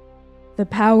good. The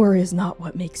power is not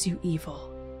what makes you evil.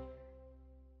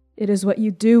 It is what you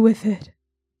do with it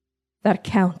that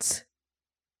counts.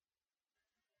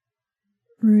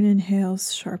 Rune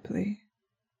inhales sharply.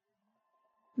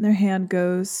 Their hand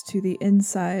goes to the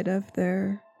inside of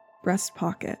their breast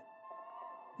pocket,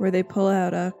 where they pull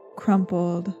out a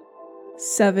crumpled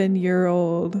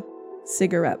 7-year-old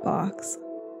cigarette box,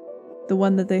 the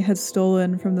one that they had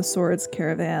stolen from the Swords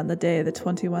Caravan the day the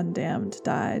 21 damned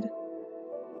died.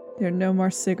 There are no more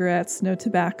cigarettes, no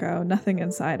tobacco, nothing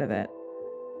inside of it.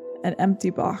 An empty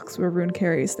box where Rune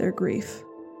carries their grief.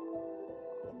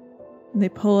 And they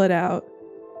pull it out,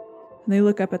 and they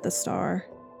look up at the star.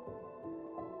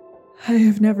 I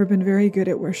have never been very good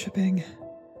at worshipping,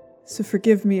 so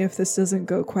forgive me if this doesn't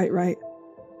go quite right.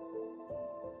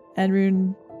 And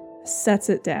Rune sets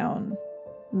it down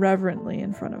reverently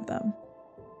in front of them,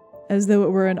 as though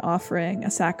it were an offering, a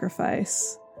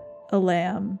sacrifice, a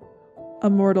lamb, a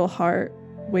mortal heart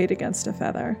weighed against a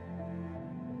feather.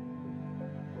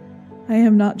 I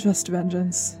am not just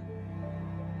vengeance.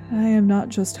 I am not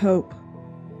just hope.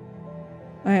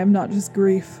 I am not just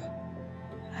grief.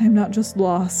 I am not just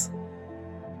loss.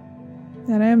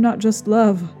 And I am not just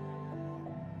love.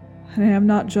 And I am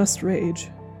not just rage.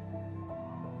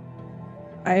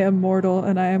 I am mortal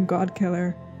and I am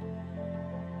GODKILLER.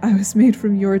 I was made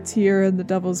from your tear and the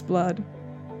devil's blood.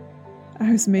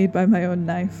 I was made by my own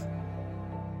knife.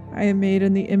 I am made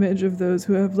in the image of those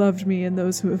who have loved me and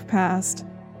those who have passed.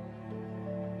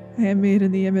 I am made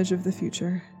in the image of the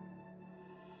future.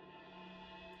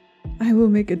 I will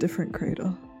make a different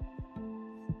cradle.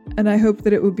 And I hope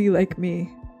that it will be like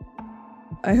me.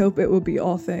 I hope it will be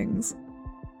all things.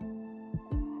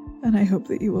 And I hope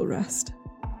that you will rest.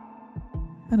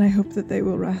 And I hope that they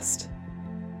will rest.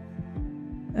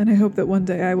 And I hope that one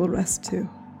day I will rest too.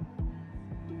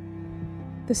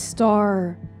 The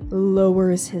star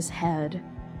lowers his head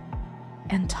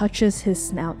and touches his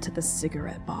snout to the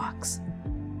cigarette box.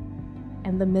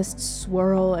 And the mists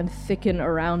swirl and thicken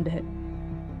around it.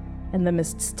 And the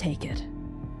mists take it.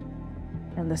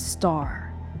 And the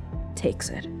star takes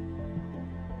it.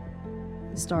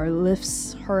 The star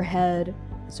lifts her head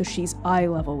so she's eye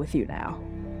level with you now.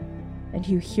 and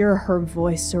you hear her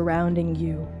voice surrounding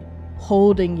you,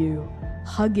 holding you,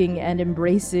 hugging and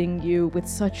embracing you with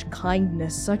such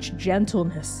kindness, such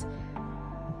gentleness,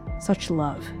 such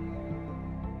love.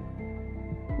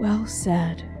 Well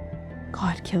said,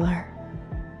 GODKILLER.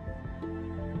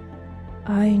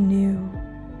 I knew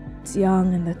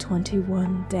Xiang and the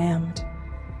 21 Damned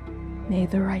made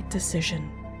the right decision.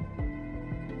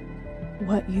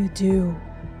 What you do,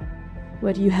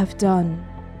 what you have done,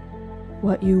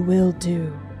 what you will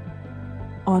do,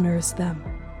 honors them.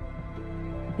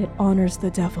 It honors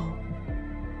the devil,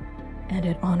 and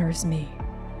it honors me.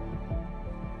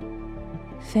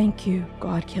 Thank you,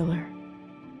 GODKILLER,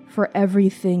 for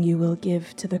everything you will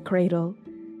give to the cradle,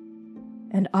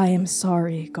 and I am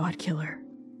sorry, GODKILLER,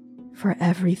 for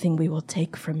everything we will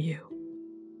take from you.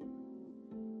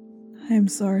 I am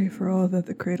sorry for all that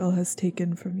the cradle has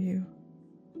taken from you,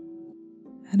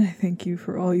 and I thank you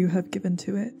for all you have given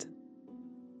to it.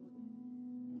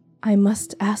 I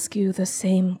must ask you the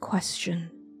same question,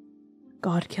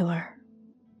 GODKILLER.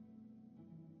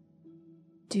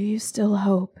 Do you still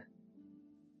hope?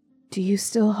 Do you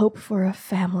still hope for a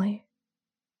family?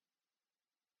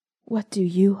 What do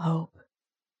you hope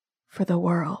for the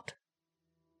world?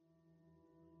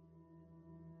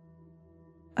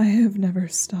 I have never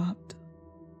stopped.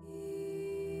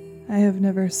 I have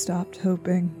never stopped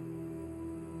hoping.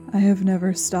 I have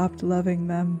never stopped loving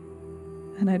them,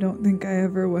 and I don't think I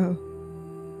ever will.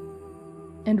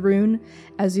 And Rune,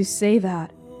 as you say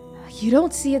that, you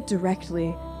don't see it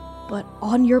directly, but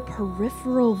on your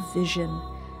peripheral vision,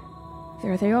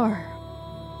 there they are,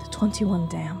 the 21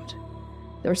 Damned,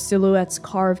 their silhouettes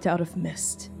carved out of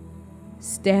mist,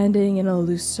 standing in a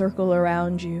loose circle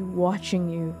around you, watching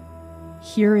you,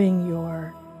 hearing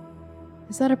your...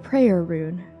 Is that a prayer,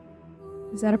 Rune?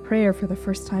 Is that a prayer for the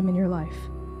first time in your life?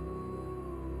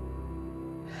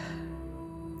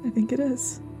 I think it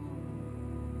is.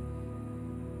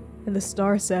 And the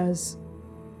star says,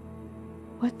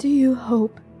 what do you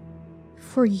hope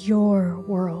for your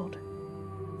world,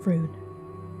 Rune?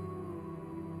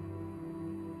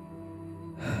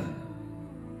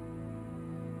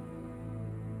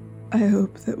 I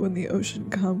hope that when the ocean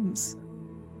comes,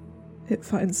 it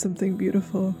finds something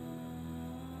beautiful.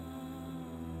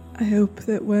 I hope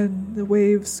that when the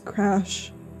waves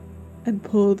crash and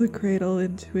pull the cradle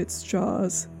into its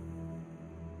jaws,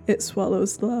 it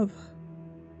swallows love.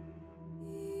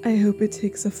 I hope it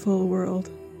takes a full world,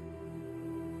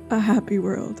 a happy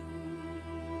world,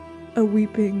 a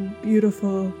weeping,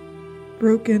 beautiful,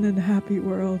 broken and happy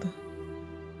world.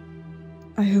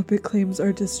 I hope it claims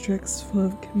our districts full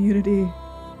of community,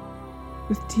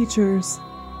 with teachers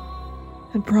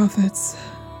and prophets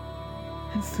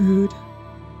and food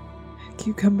and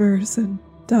cucumbers and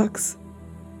ducks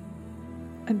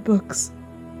and books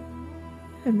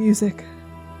and music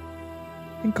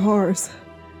and cars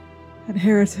and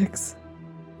heretics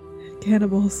and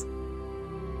cannibals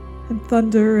and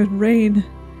thunder and rain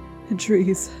and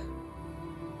trees.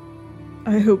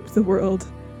 I hope the world,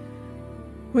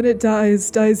 when it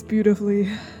dies beautifully.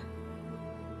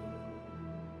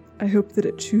 I hope that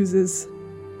it chooses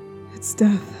its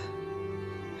death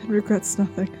and regrets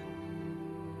nothing.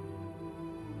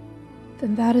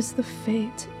 Then that is the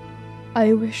fate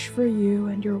I wish for you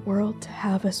and your world to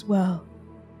have as well.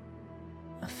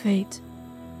 A fate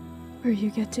where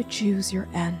you get to choose your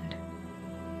end.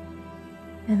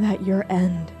 And that your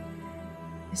end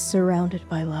is surrounded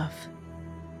by love.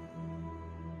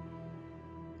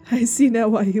 I see now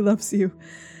why he loves you.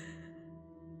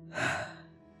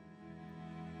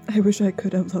 I wish I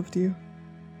could have loved you.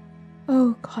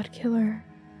 Oh, GODKILLER,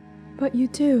 but you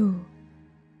do.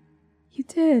 You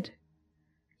did.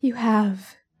 You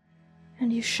have.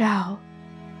 And you shall.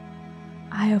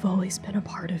 I have always been a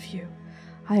part of you.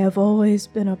 I have always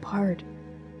been a part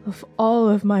of all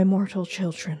of my mortal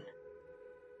children.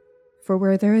 For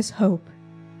where there is hope,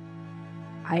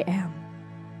 I am.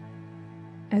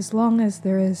 As long as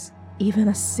there is even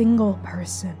a single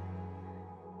person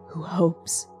who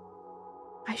hopes,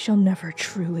 I shall never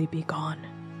truly be gone.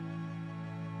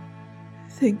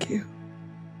 Thank you.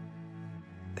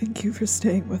 Thank you for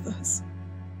staying with us.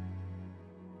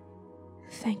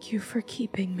 Thank you for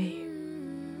keeping me.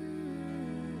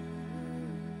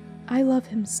 I love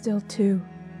him still too.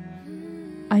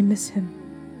 I miss him.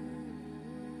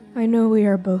 I know we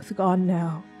are both gone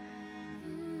now,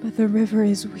 but the river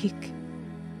is weak.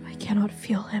 I cannot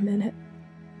feel him in it.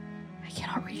 I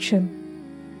cannot reach him.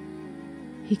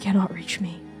 He cannot reach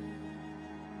me.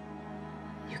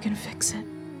 You can fix it.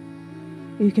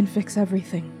 You can fix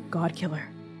everything, GODKILLER.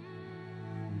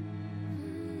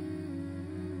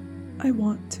 I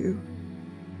want to.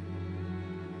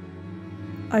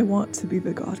 I want to be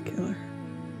the God Killer.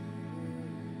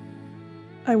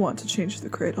 I want to change the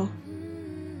cradle.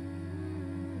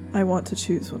 I want to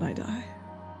choose when I die.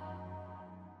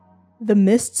 The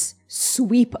mists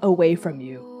sweep away from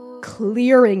you,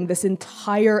 clearing this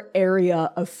entire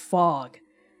area of fog.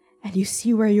 And you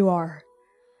see where you are.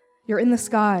 You're in the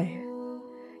sky.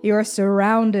 You are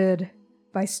surrounded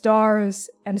by stars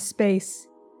and space,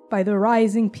 by the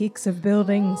rising peaks of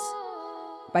buildings,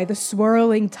 by the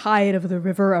swirling tide of the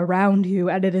river around you,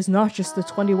 and it is not just the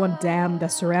 21 damned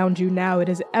that surround you now, it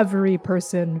is every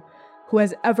person who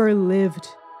has ever lived,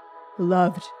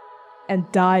 loved,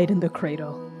 and died in the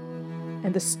cradle.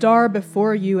 And the star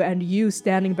before you and you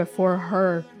standing before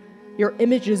her, your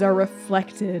images are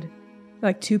reflected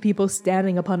like two people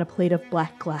standing upon a plate of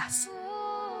black glass.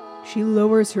 She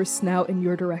lowers her snout in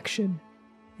your direction,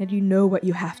 and you know what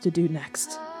you have to do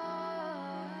next.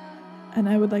 And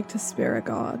I would like to spare a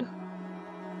god.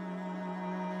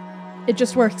 It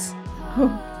just works.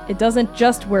 It doesn't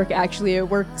just work, actually. It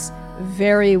works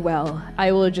very well.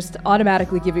 I will just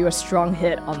automatically give you a strong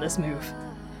hit on this move.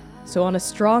 So on a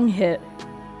strong hit,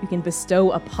 you can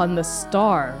bestow upon the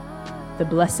star the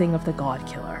blessing of the God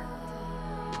Killer.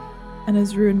 And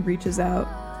as Rune reaches out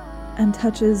and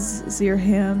touches your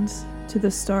hand to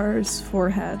the star's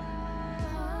forehead,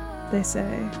 they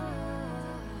say,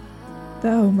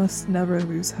 "Thou must never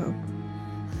lose hope."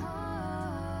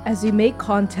 As you make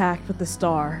contact with the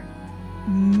star,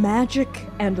 magic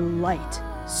and light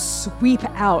sweep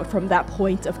out from that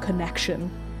point of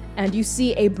connection, and you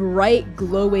see a bright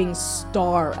glowing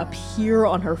star appear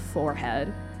on her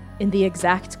forehead in the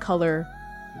exact color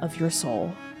of your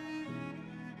soul.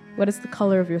 What is the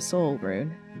color of your soul,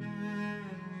 Rune?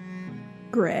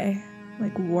 Gray,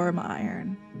 like warm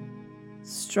iron,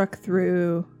 struck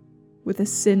through with a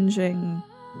singeing,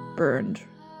 burned,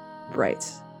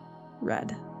 bright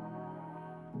red.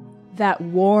 That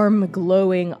warm,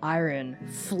 glowing iron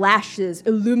flashes,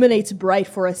 illuminates bright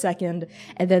for a second,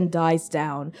 and then dies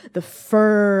down, the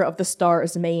fur of the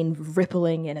star's mane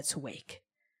rippling in its wake.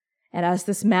 And as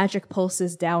this magic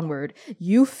pulses downward,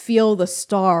 you feel the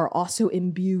star also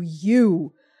imbue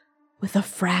you with a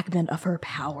fragment of her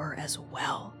power as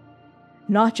well.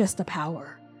 Not just a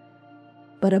power,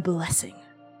 but a blessing.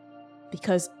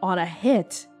 Because on a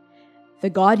hit, the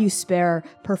god you spare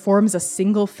performs a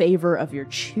single favor of your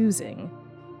choosing,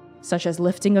 such as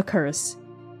lifting a curse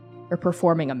or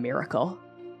performing a miracle.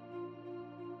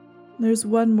 There's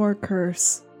one more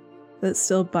curse that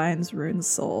still binds Rune's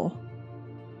soul.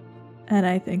 And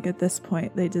I think at this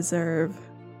point they deserve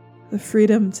the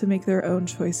freedom to make their own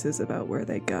choices about where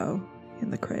they go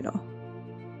in the cradle.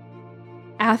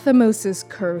 Athamos'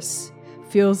 curse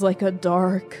feels like a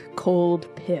dark, cold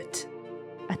pit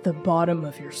at the bottom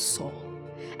of your soul.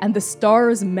 And the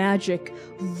star's magic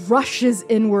rushes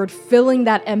inward, filling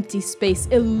that empty space,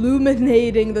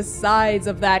 illuminating the sides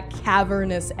of that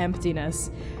cavernous emptiness.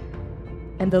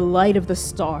 And the light of the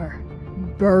star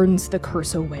burns the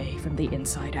curse away from the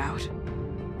inside out.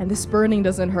 And this burning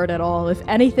doesn't hurt at all. If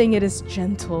anything, it is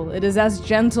gentle. It is as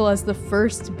gentle as the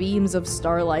first beams of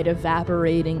starlight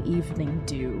evaporating evening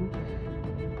dew.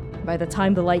 By the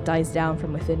time the light dies down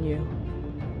from within you,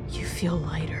 you feel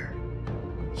lighter.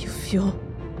 You feel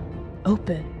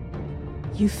open.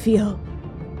 You feel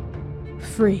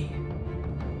free.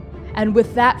 And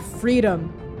with that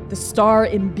freedom, the star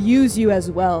imbues you as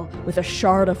well with a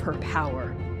shard of her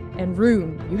power. And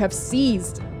Rune, you have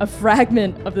seized a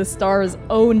fragment of the star's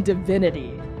own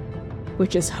divinity,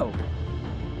 which is hope.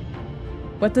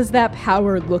 What does that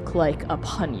power look like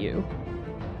upon you?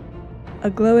 A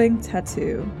glowing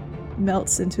tattoo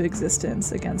melts into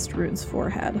existence against Rune's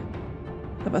forehead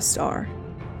of a star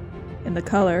in the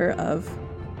color of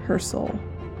her soul.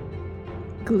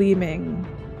 Gleaming,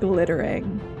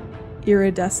 glittering,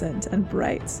 iridescent, and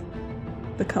bright,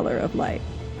 the color of light.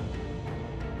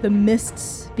 The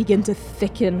mists begin to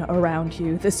thicken around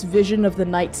you. This vision of the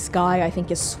night sky, I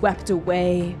think, is swept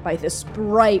away by this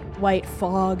bright white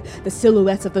fog, the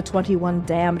silhouettes of the 21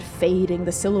 damned fading,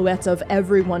 the silhouettes of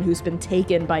everyone who's been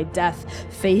taken by death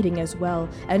fading as well.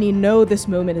 And you know this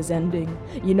moment is ending.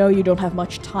 You know you don't have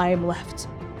much time left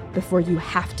before you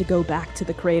have to go back to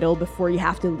the cradle, before you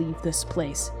have to leave this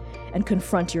place and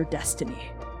confront your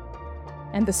destiny.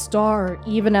 And the star,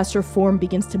 even as her form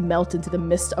begins to melt into the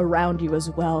mist around you as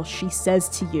well, she says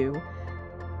to you,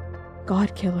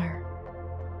 "God-Killer,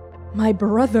 my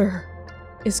brother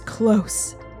is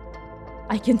close.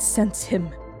 I can sense him.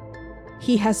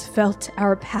 He has felt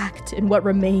our pact in what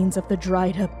remains of the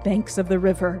dried-up banks of the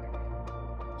river.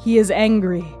 He is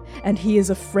angry, and he is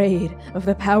afraid of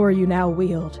the power you now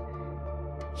wield.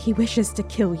 He wishes to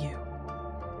kill you.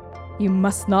 You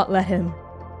must not let him.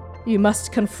 You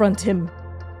must confront him.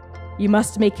 You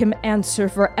must make him answer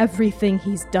for everything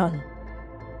he's done.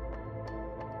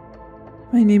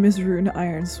 My name is Rune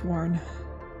Ironsworn.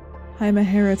 I am a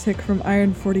heretic from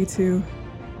Iron 42,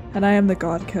 and I am the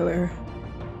God-Killer.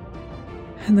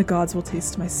 And the gods will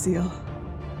taste my steel.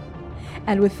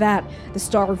 And with that, the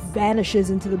star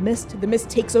vanishes into the mist. The mist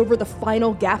takes over the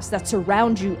final gaps that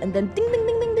surround you, and then ding, ding,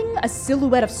 ding, ding, ding, a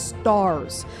silhouette of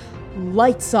stars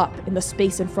lights up in the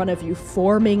space in front of you,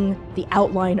 forming the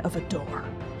outline of a door.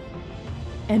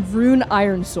 And Rune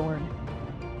Ironsworn,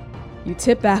 you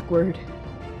tip backward,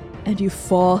 and you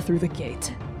fall through the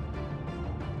gate.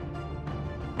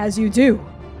 As you do,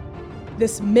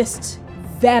 this mist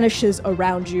vanishes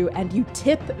around you, and you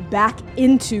tip back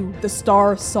into the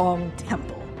Star Song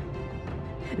Temple.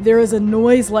 There is a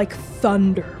noise like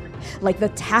thunder, like the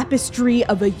tapestry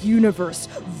of a universe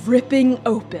ripping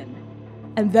open.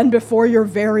 And then before your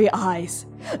very eyes,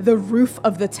 the roof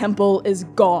of the temple is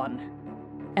gone,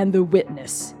 and the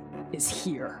witness is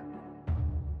here.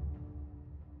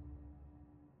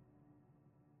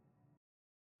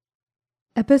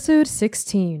 Episode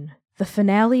 16, the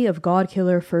finale of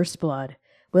GODKILLER First Blood,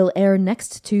 will air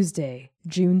next Tuesday,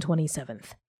 June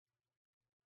 27th.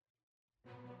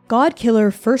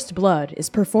 GODKILLER First Blood is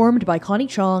performed by Connie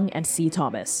Chong and C.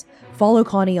 Thomas. Follow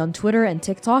Connie on Twitter and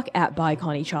TikTok at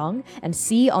 @byconniechong, and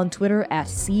C on Twitter at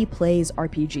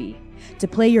CPlaysRPG. To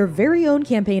play your very own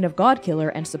campaign of GODKILLER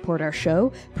and support our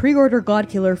show, pre-order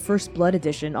GODKILLER First Blood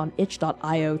Edition on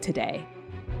itch.io today.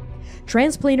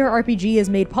 Transplanar RPG is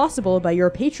made possible by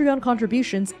your Patreon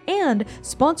contributions and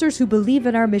sponsors who believe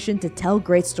in our mission to tell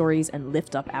great stories and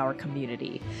lift up our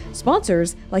community.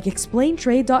 Sponsors like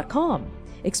ExplainTrade.com.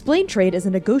 Explain Trade is a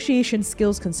negotiation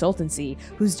skills consultancy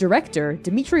whose director,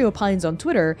 Dimitri Opines on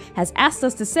Twitter, has asked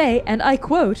us to say, and I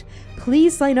quote,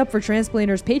 "Please sign up for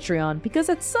Transplanar's Patreon because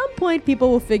at some point people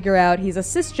will figure out he's a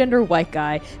cisgender white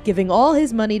guy giving all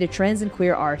his money to trans and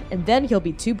queer art, and then he'll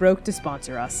be too broke to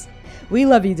sponsor us." We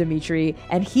love you, Dimitri,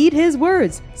 and heed his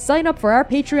words. Sign up for our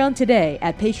Patreon today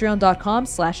at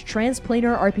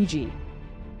patreon.com/transplanarrpg.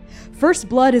 First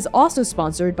Blood is also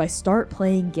sponsored by Start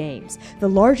Playing Games, the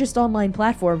largest online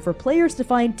platform for players to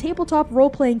find tabletop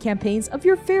role-playing campaigns of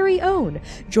your very own.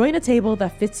 Join a table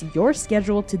that fits your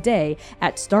schedule today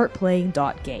at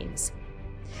startplaying.games.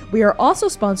 We are also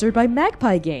sponsored by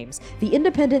Magpie Games, the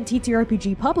independent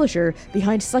TTRPG publisher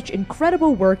behind such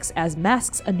incredible works as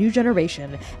Masks: A New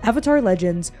Generation, Avatar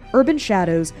Legends, Urban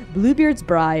Shadows, Bluebeard's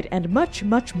Bride, and much,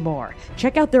 much more.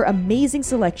 Check out their amazing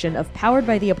selection of Powered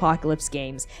by the Apocalypse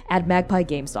games at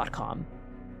magpiegames.com.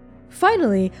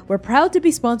 Finally, we're proud to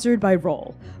be sponsored by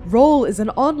Roll. Roll is an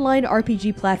online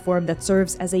RPG platform that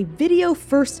serves as a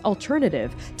video-first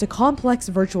alternative to complex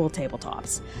virtual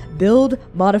tabletops. Build,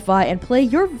 modify, and play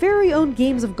your very own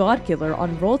games of GODKILLER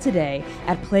on Roll today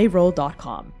at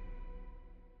playroll.com.